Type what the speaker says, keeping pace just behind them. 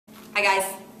Hi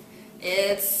guys,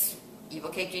 it's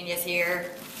Evil Cake Genius here.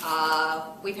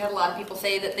 We've had a lot of people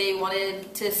say that they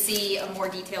wanted to see a more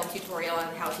detailed tutorial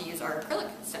on how to use our acrylic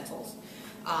stencils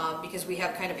because we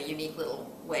have kind of a unique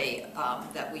little way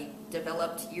that we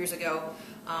developed years ago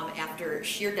after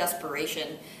sheer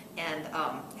desperation and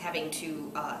having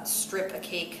to strip a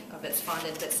cake of its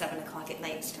fondant at 7 o'clock at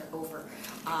night and start over.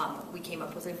 We came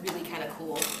up with a really kind of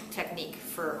cool technique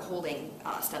for holding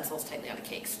stencils tightly onto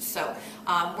cakes. So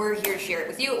we're here to share it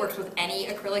with you. It works with any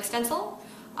acrylic stencil.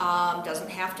 Doesn't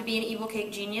have to be an Evil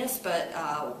Cake Genius, but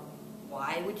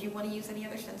why would you want to use any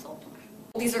other stencil?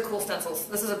 These are cool stencils.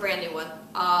 This is a brand new one,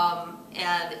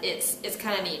 and it's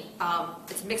kind of neat.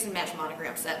 It's a mix and match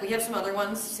monogram set. We have some other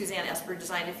ones. Suzanne Esper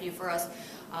designed a few for us.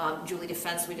 Julie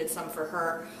Defense, we did some for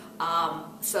her.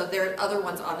 So there are other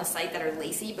ones on the site that are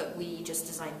lacy, but we just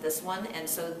designed this one. And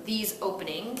so these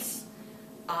openings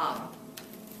are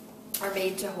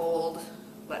made to hold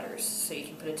letters. So you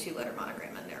can put a 2-letter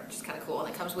monogram in there, which is kind of cool.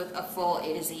 And it comes with a full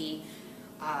A to Z,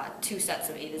 2 sets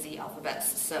of A to Z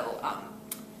alphabets.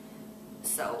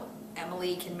 So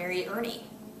Emily can marry Ernie,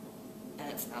 and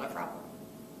it's not a problem.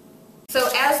 So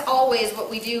as always, what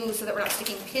we do so that we're not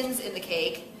sticking pins in the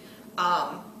cake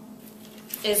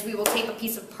is we will tape a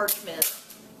piece of parchment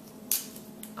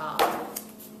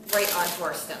right onto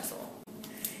our stencil.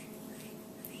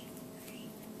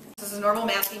 This is normal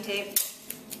masking tape.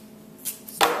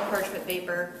 It's normal parchment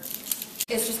paper.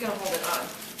 It's just going to hold it on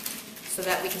so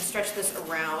that we can stretch this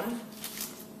around,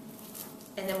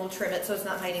 and then we'll trim it so it's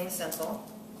not hiding the stencil,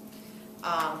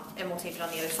 and we'll tape it on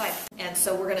the other side. And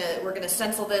so we're gonna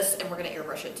stencil this, and we're gonna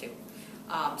airbrush it too.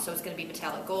 So it's gonna be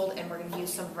metallic gold, and we're gonna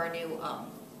use some of our new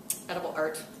edible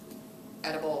art,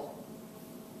 edible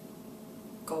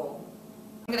gold.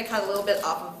 I'm gonna cut a little bit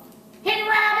off of. Hey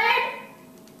Robin!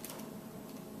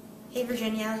 Hey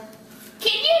Virginia.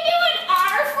 Can you do an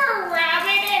R for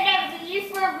Robin and a V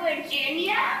for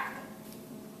Virginia?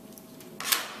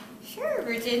 Sure,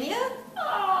 Virginia.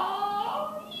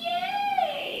 Oh,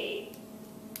 yay!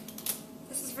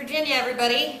 This is Virginia,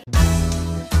 everybody.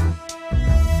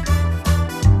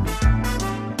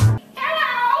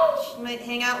 Hello! She might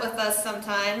hang out with us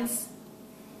sometimes.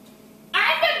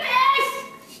 I'm the best!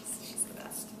 She's the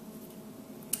best.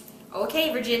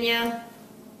 Okay, Virginia.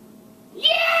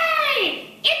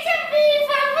 Yay! It's a V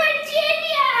for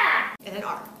Virginia! And an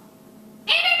R. And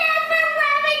an R for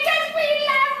Robin because we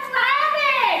love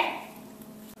Robin!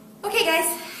 Okay, guys.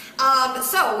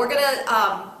 So we're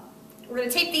gonna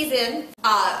tape these in.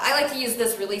 I like to use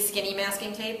this really skinny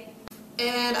masking tape,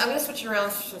 and I'm gonna switch it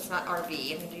around so it's not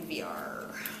RV. I'm gonna do VR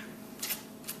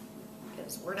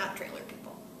because we're not trailer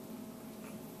people.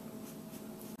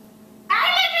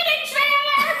 I live in a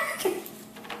trailer!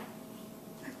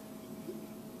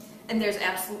 And there's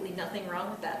absolutely nothing wrong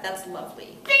with that. That's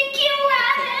lovely. Thank you,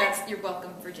 Robin! Okay, you're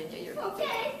welcome, Virginia. You're welcome.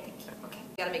 Okay. Thank you. Okay.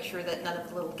 You gotta make sure that none of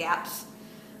the little gaps.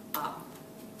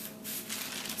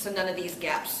 So none of these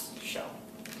gaps show,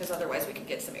 because otherwise we could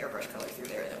get some airbrush color through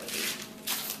there, and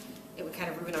it would kind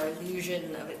of ruin our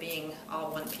illusion of it being all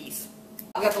one piece.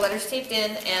 We got the letters taped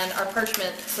in and our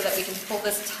parchment so that we can pull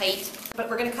this tight, but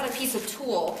we're going to cut a piece of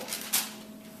tulle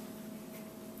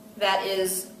that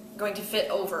is going to fit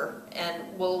over,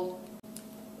 and we'll...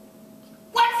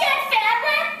 What's that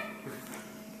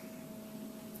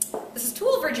fabric? This is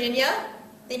tulle, Virginia.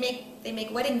 They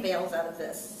make wedding veils out of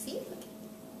this. See?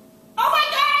 Oh my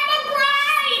god, I'm a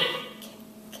bride!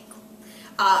 Okay, cool.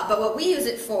 But what we use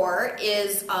it for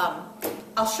is,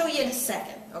 I'll show you in a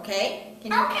second, okay? You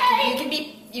can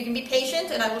be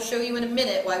patient, and I will show you in a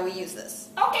minute why we use this.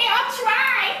 Okay, I'll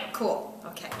try. Cool.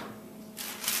 Okay.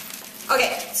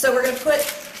 Okay, so we're going to put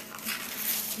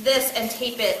this and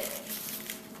tape it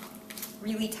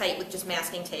really tight with just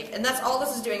masking tape. And that's all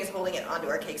this is doing, is holding it onto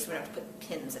our cake so we don't have to put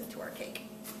pins into our cake.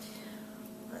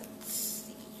 Let's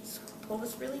see. Just pull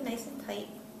this really nice and tight.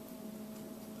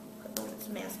 Put a little bit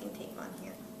of masking tape on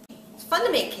here. It's fun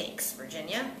to make cakes,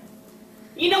 Virginia.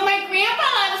 You know my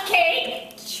grandpa loves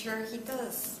cake. Sure he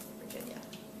does, Virginia.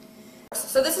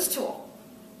 So this is tulle,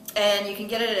 and you can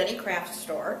get it at any craft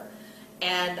store,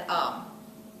 and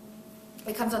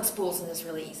it comes on spools and is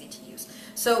really easy to use.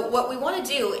 So what we want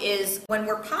to do is, when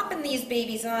we're popping these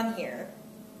babies on here,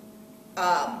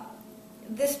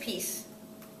 this piece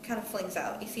kind of flings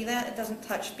out. You see that? It doesn't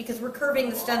touch because we're curving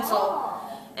the stencil,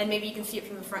 and maybe you can see it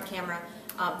from the front camera.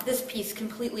 This piece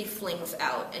completely flings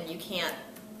out, and you can't.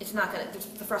 It's not gonna.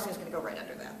 The frosting is gonna go right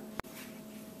under that.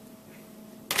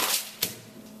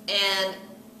 And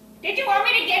did you want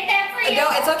me to get that for you? no,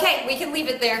 it's okay. We can leave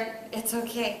it there. It's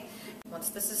okay. Once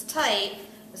this is tight,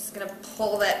 This is gonna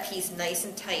pull that piece nice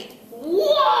and tight.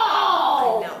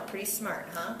 Whoa! I know, pretty smart,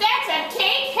 huh? That's a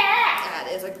cake hack!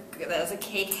 That is a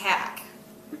cake hack.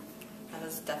 That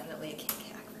is definitely a cake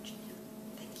hack, Virginia.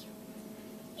 Thank you.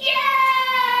 Yay!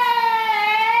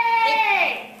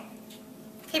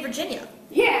 Hey, Virginia.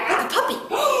 Yeah. A puppy. Puppies!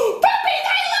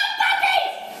 I love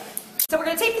puppies! So we're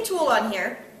gonna take the tool on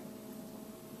here,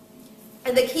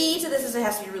 and the key to this is it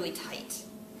has to be really tight.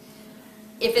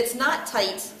 If it's not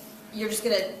tight,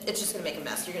 it's just gonna make a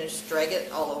mess. You're gonna just drag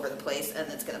it all over the place, and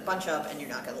it's gonna bunch up, and you're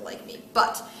not gonna like me.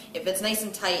 But if it's nice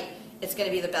and tight, it's gonna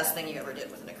be the best thing you ever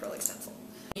did with an acrylic stencil.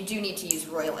 You do need to use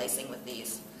royal icing with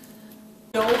these.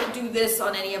 Don't do this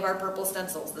on any of our purple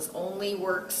stencils. This only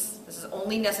works, this is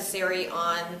only necessary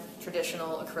on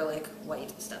traditional acrylic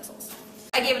white stencils.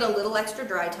 I gave it a little extra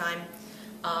dry time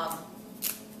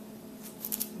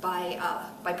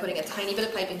by putting a tiny bit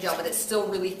of piping gel, but it's still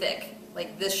really thick.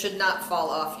 Like, this should not fall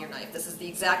off your knife. This is the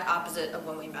exact opposite of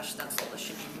when we mesh stencil. This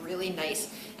should be really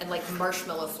nice and like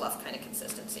marshmallow fluff kind of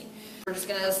consistency. We're just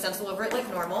gonna stencil over it like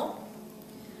normal.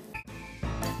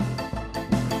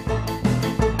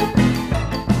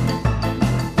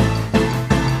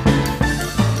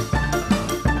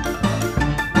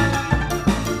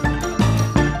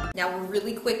 Now we're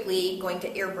really quickly going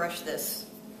to airbrush this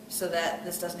so that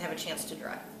this doesn't have a chance to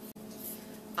dry.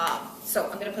 So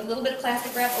I'm going to put a little bit of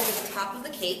plastic wrap over the top of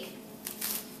the cake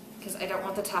because I don't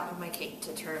want the top of my cake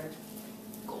to turn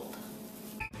gold.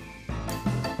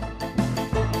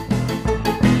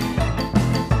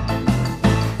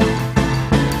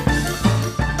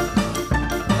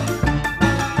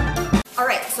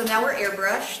 Alright, so now we're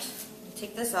airbrushed.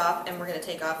 Take this off and we're going to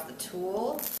take off the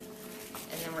tool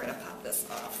and then we're going to pop this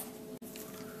off.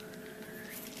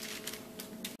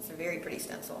 It's a very pretty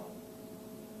stencil.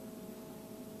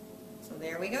 So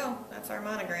there we go. That's our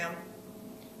monogram.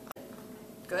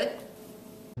 Good?